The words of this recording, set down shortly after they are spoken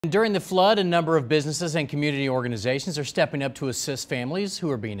During the flood, a number of businesses and community organizations are stepping up to assist families who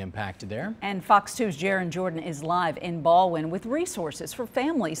are being impacted there. And Fox 2's Gerron is live in Baldwin with resources for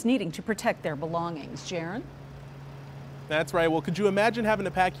families needing to protect their belongings. Gerron? That's right. Well, could you imagine having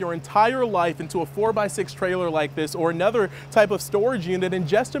to pack your entire life into a 4x6 trailer like this or another type of storage unit in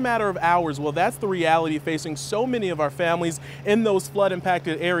just a matter of hours? Well, that's the reality facing so many of our families in those flood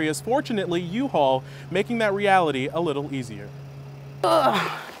impacted areas. Fortunately, UHaul making that reality a little easier.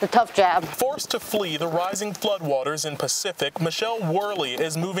 The tough job. Forced to flee the rising floodwaters in Pacific, Michelle Worley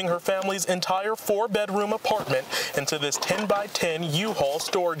is moving her family's entire 4-bedroom apartment into this 10x10 UHaul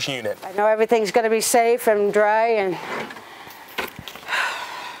storage unit. I know everything's going to be safe and dry and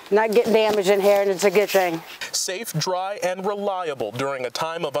not get damaged in here, and it's a good thing. Safe, dry, and reliable during a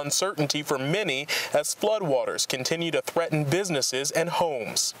time of uncertainty for many as floodwaters continue to threaten businesses and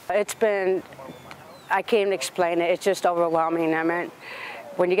homes. It's been, I can't even explain it. It's just overwhelming. I mean,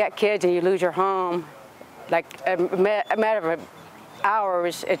 when you got kids and you lose your home, like a matter of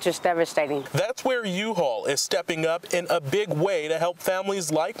hours, it's just devastating. That's where UHaul is stepping up in a big way to help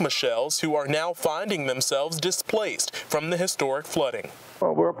families like Michelle's who are now finding themselves displaced from the historic flooding.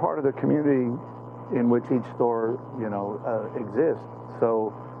 Well, we're a part of the community in which each store, exists.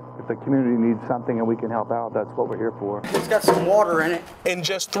 So if the community needs something and we can help out, that's what we're here for. It's got some water in it. In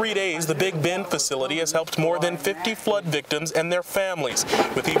just 3 days, the Big Bend facility has helped more than 50 flood victims and their families,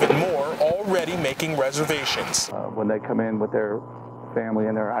 with even more already making reservations. When they come in with their family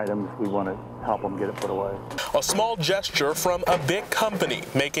and their items, we want to help them get it put away. A small gesture from a big company,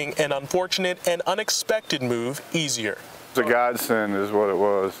 making an unfortunate and unexpected move easier. It's a godsend is what it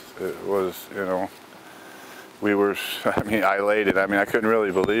was. It was, we were, elated. I couldn't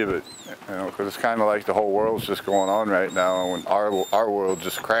really believe it, because it's kind of like the whole world's just going on right now, when our world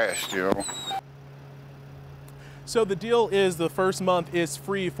just crashed, So the deal is the first month is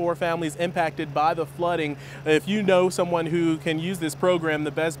free for families impacted by the flooding. If you know someone who can use this program,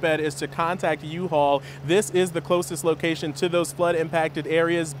 the best bet is to contact UHaul. This is the closest location to those flood impacted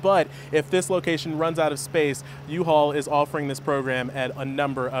areas, but if this location runs out of space, UHaul is offering this program at a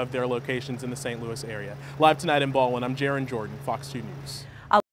number of their locations in the St. Louis area. Live tonight in Baldwin, I'm Gerron, Fox 2 News.